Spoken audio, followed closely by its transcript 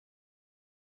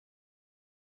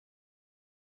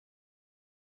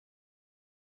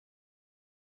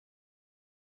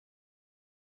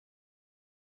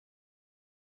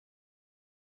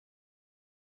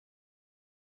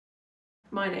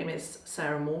My name is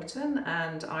Sarah Morton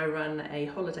and I run a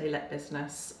holiday let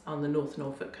business on the North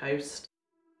Norfolk coast.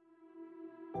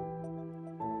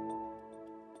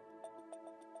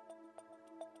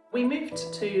 We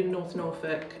moved to North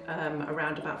Norfolk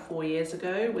around about 4 years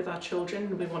ago with our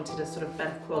children. We wanted a sort of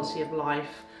better quality of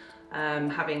life,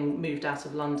 having moved out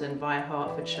of London via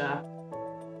Hertfordshire.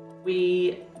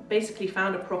 We basically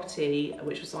found a property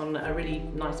which was on a really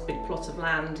nice big plot of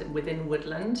land within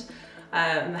woodland.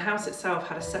 And the house itself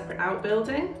had a separate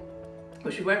outbuilding,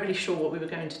 which we weren't really sure what we were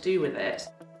going to do with it.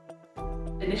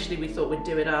 Initially we thought we'd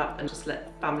do it up and just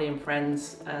let family and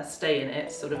friends stay in it,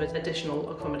 sort of as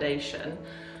additional accommodation.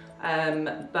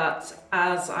 But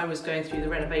as I was going through the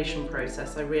renovation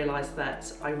process, I realised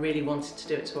that I really wanted to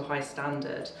do it to a high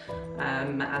standard,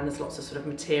 and there's lots of sort of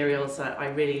materials that I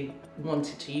really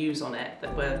wanted to use on it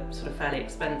that were sort of fairly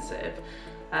expensive.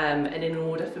 And in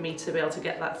order for me to be able to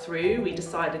get that through, we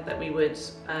decided that we would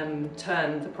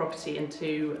turn the property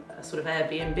into a sort of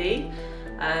Airbnb,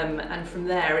 and from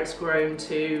there it's grown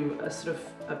to a sort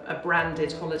of a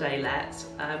branded holiday let,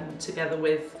 together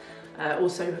with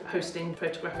also hosting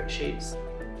photographic shoots.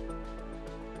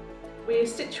 We're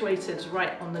situated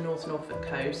right on the North Norfolk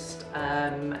coast,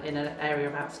 in an area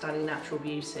of outstanding natural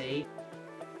beauty.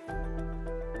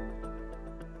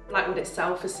 Blackwood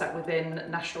itself is set within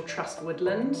National Trust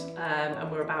woodland,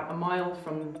 and we're about a mile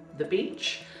from the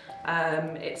beach.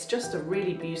 It's just a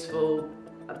really beautiful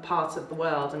part of the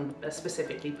world, and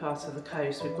specifically part of the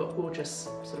coast. We've got gorgeous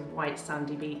sort of white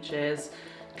sandy beaches,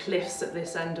 cliffs at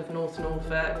this end of North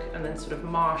Norfolk, and then sort of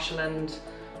marshland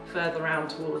further around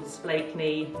towards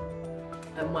Blakeney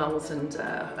and Wells and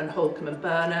Holcombe and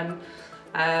Burnham.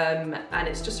 And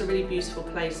it's just a really beautiful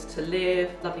place to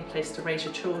live, lovely place to raise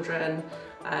your children,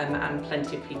 and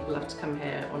plenty of people love to come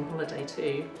here on holiday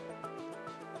too.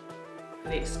 For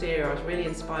the exterior, I was really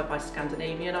inspired by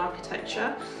Scandinavian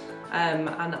architecture, and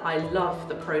I love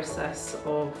the process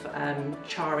of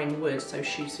charring wood, so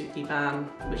shusuki-ban,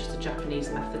 which is a Japanese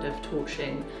method of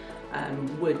torching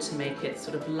wood to make it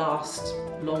sort of last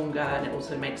longer, and it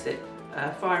also makes it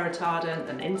fire retardant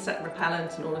and insect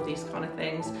repellent and all of these kind of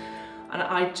things. And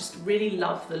I just really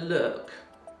love the look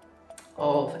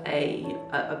of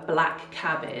a black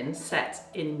cabin set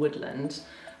in woodland.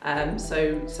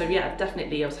 So yeah,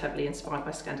 definitely I was heavily inspired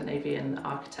by Scandinavian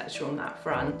architecture on that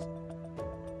front.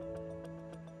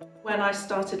 When I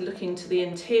started looking to the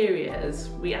interiors,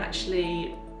 we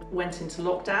actually went into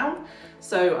lockdown,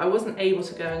 so I wasn't able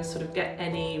to go and sort of get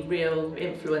any real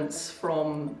influence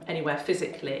from anywhere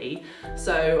physically.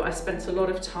 So I spent a lot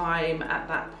of time at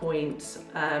that point,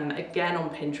 again on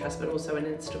Pinterest but also on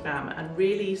Instagram, and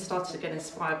really started to get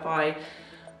inspired by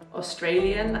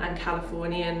Australian and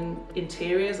Californian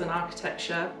interiors and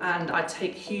architecture, and I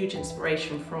take huge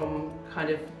inspiration from kind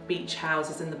of beach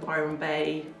houses in the Byron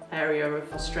Bay area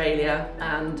of Australia,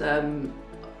 and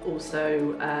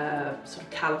also sort of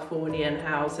Californian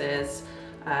houses,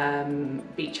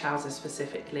 beach houses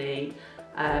specifically,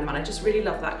 and I just really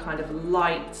love that kind of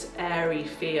light, airy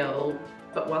feel,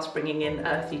 but whilst bringing in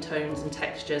earthy tones and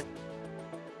textures.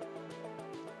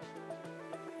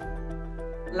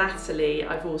 Latterly,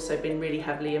 I've also been really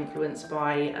heavily influenced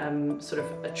by sort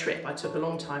of a trip I took a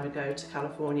long time ago to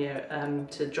California,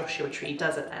 to Joshua Tree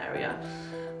Desert area.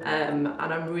 And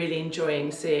I'm really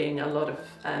enjoying seeing a lot of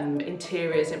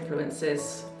interiors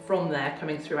influences from there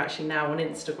coming through actually now on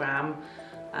Instagram,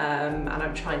 and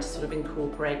I'm trying to sort of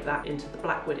incorporate that into the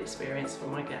Blackwood experience for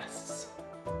my guests.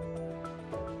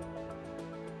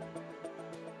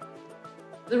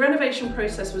 The renovation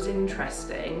process was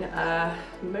interesting,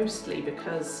 mostly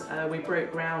because we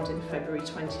broke ground in February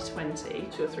 2020,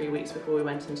 2 or 3 weeks before we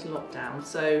went into lockdown.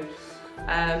 So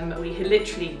we had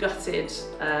literally gutted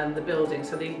the building.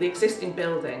 So the existing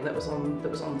building that was on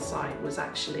the site was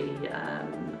actually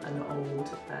an old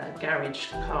garage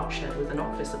cart shed with an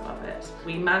office above it.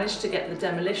 We managed to get the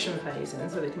demolition phase in,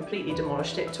 so they completely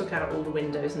demolished it, took out all the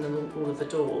windows and all of the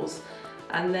doors,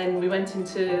 and then we went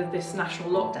into this national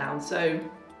lockdown. So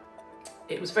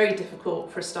it was very difficult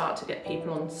for a start to get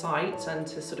people on site and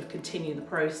to sort of continue the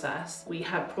process. We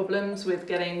had problems with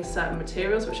getting certain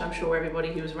materials, which I'm sure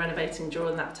everybody who was renovating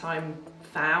during that time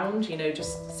found. You know,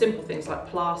 just simple things like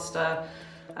plaster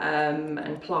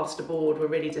and plasterboard were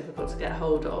really difficult to get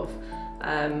hold of.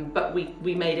 But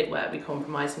we made it work, we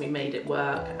compromised and we made it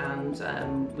work,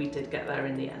 and we did get there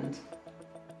in the end.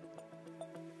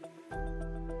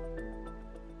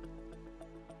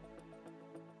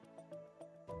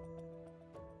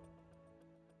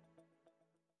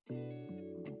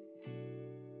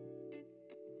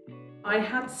 I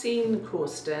had seen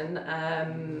Corston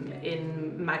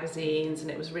in magazines,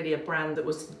 and it was really a brand that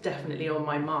was definitely on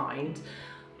my mind.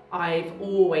 I've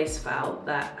always felt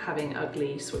that having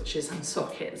ugly switches and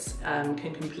sockets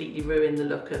can completely ruin the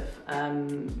look of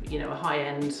you know, a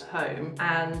high-end home,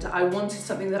 and I wanted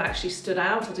something that actually stood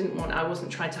out. I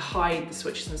wasn't trying to hide the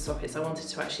switches and sockets. I wanted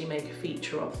to actually make a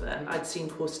feature of them. I'd seen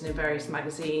Corston in various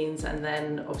magazines, and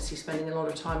then obviously spending a lot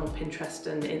of time on Pinterest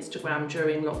and Instagram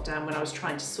during lockdown when I was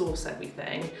trying to source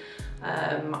everything.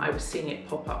 I was seeing it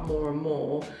pop up more and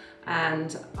more.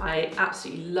 And I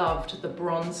absolutely loved the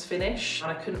bronze finish,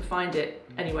 and I couldn't find it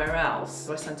anywhere else,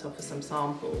 so I sent off for some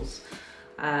samples.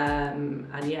 And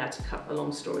yeah, to cut a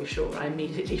long story short, I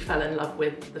immediately fell in love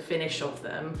with the finish of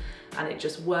them, and it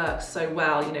just works so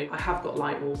well. You know, I have got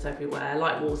light walls everywhere,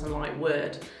 light walls and light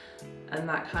wood, and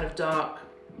that kind of dark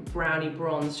browny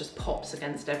bronze just pops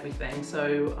against everything,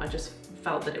 so I just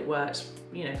felt that it worked,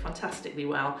 you know, fantastically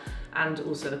well, and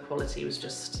also the quality was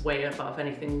just way above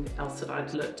anything else that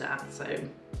I'd looked at, so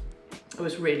I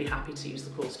was really happy to use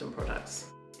the Corston products.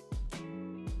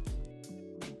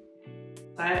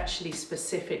 I actually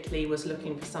specifically was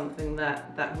looking for something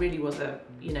that really was a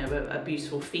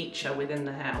beautiful feature within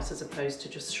the house, as opposed to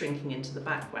just shrinking into the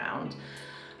background.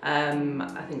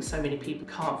 I think so many people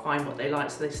can't find what they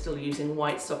like, so they're still using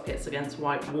white sockets against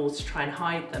white walls to try and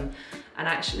hide them. And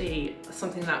actually,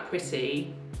 something that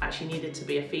pretty actually needed to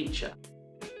be a feature.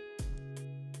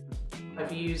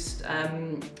 I've used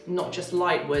not just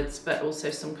light woods, but also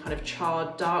some kind of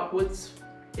charred dark woods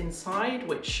inside,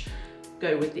 which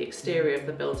go with the exterior of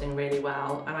the building really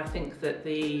well. And I think that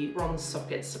the bronze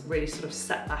sockets really sort of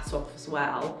set that off as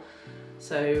well.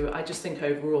 So I just think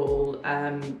overall,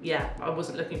 yeah, I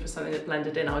wasn't looking for something that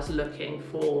blended in, I was looking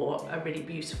for a really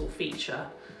beautiful feature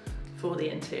for the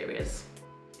interiors.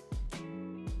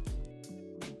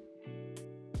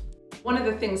 One of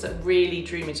the things that really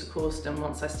drew me to Corston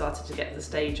once I started to get to the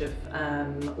stage of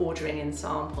ordering in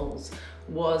samples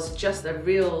was just the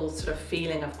real sort of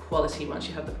feeling of quality once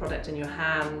you have the product in your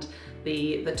hand.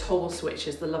 The toggle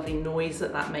switches, the lovely noise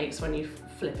that makes when you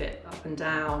flip it up and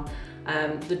down.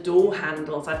 The door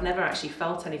handles, I've never actually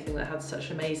felt anything that had such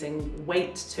amazing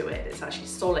weight to it. It's actually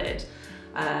solid.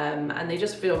 And they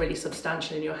just feel really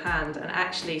substantial in your hand. And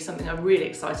actually something I'm really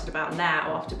excited about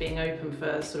now, after being open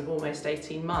for sort of almost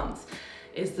 18 months,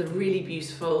 is the really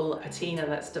beautiful patina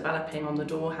that's developing on the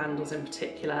door handles in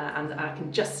particular, and I can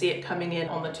just see it coming in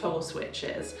on the toggle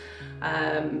switches,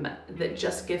 that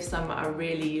just gives them a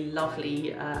really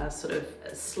lovely sort of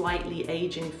slightly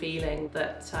aging feeling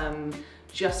that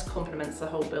just complements the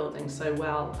whole building so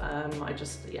well. I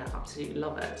just, yeah, absolutely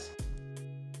love it.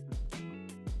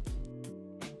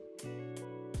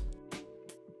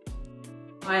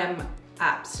 I am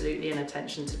absolutely an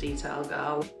attention to detail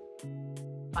girl.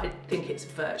 I think it's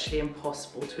virtually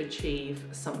impossible to achieve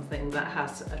something that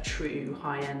has a true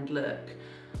high-end look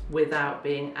without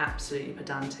being absolutely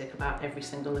pedantic about every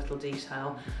single little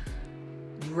detail,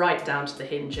 right down to the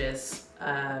hinges,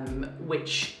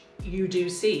 which you do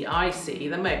see, I see.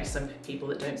 There may be some people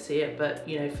that don't see it, but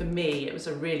you know, for me, it was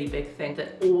a really big thing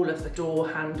that all of the door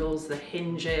handles, the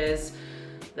hinges,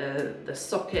 the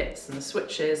sockets and the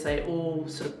switches, they all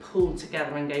sort of pulled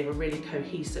together and gave a really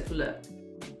cohesive look.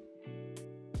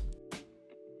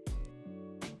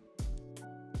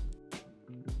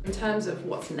 In terms of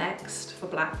what's next for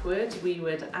Blackwood, we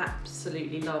would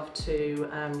absolutely love to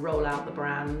roll out the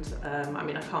brand. I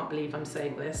mean, I can't believe I'm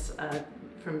saying this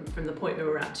from the point we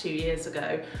were at 2 years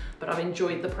ago, but I've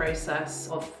enjoyed the process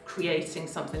of creating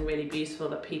something really beautiful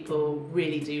that people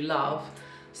really do love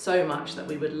so much that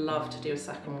we would love to do a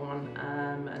second one,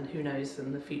 and who knows,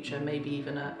 in the future, maybe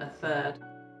even a third.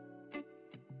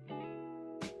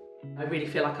 I really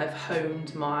feel like I've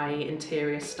honed my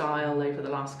interior style over the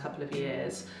last couple of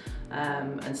years,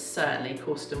 and certainly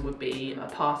Corston would be a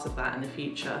part of that in the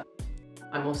future.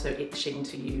 I'm also itching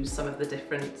to use some of the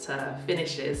different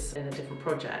finishes in a different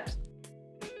project.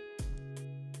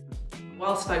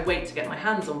 Whilst I wait to get my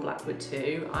hands on Blackwood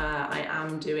 2, I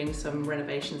am doing some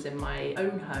renovations in my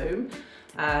own home,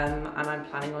 and I'm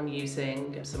planning on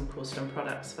using some Corston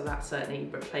products for that, certainly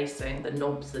replacing the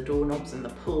knobs, the door knobs and the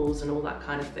pulls and all that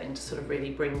kind of thing, to sort of really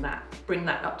bring that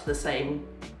up to the same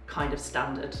kind of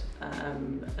standard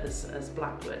as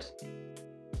Blackwood.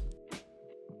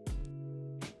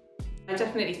 I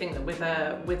definitely think that with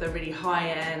a really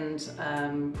high-end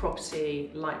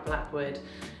property like Blackwood,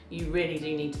 you really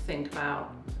do need to think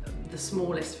about the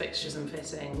smallest fixtures and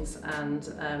fittings, and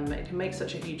it can make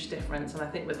such a huge difference. And I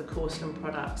think with the Corston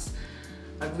products,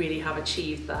 I really have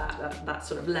achieved that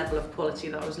sort of level of quality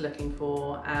that I was looking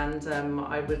for, and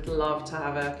I would love to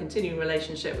have a continuing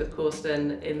relationship with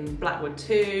Corston in Blackwood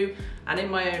too, and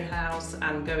in my own house,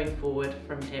 and going forward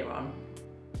from here on.